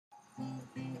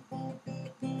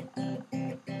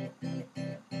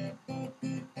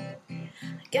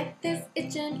Get this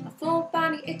itching, a full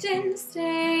body itching to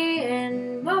stay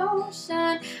in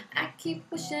motion. I keep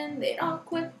wishing they'd all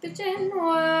quit bitching.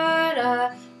 What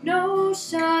a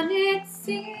notion, it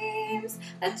seems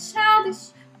a childish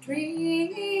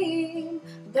dream,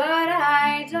 but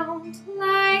I don't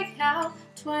like how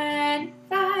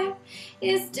 25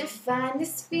 is defined.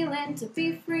 This feeling to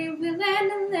be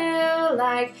freewheeling and live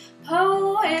like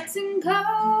poets and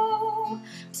go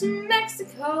to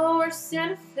Mexico or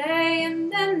Santa Fe,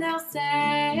 and then they'll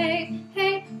say,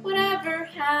 hey, whatever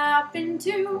happened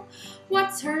to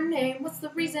what's her name? What's the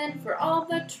reason for all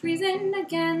the treason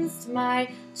against my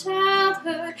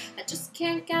childhood? I just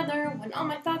can't gather when all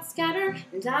my thoughts scatter,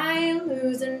 and I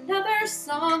lose another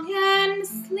song and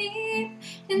sleep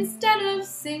instead of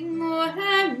sing what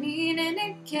I mean. And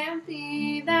it can't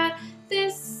be that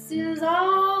this is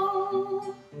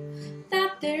all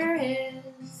that there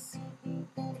is.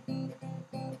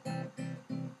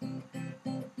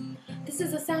 This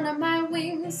is the sound of my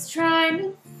wings trying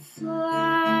to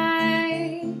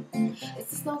fly.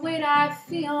 This is the weight I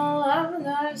feel of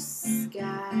the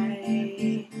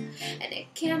sky. And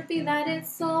it can't be that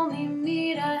it's only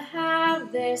me to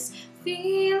have this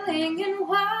feeling. And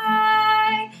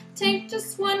why take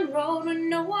just one road when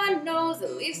no one knows,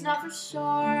 at least not for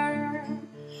sure,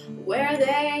 where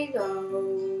they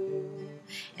go?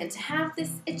 And to have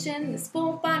this itching, this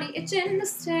full body itching to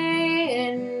stay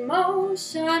in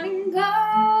motion and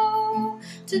go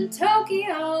to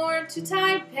Tokyo or to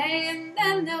Taipei, and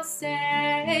then they'll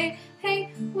say,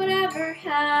 hey, whatever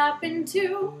happened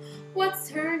to what's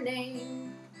her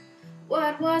name?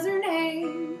 What was her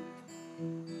name?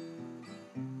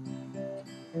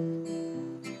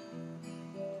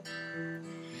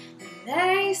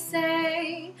 They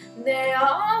say, they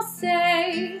all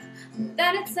say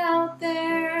that it's out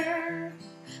there,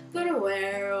 but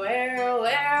where,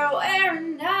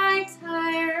 and I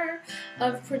tire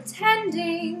of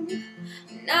pretending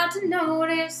not to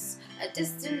notice a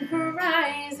distant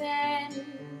horizon,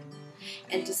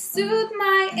 and to soothe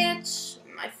my itch,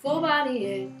 my full body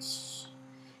itch,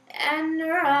 and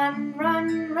run,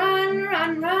 run, run,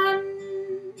 run, run.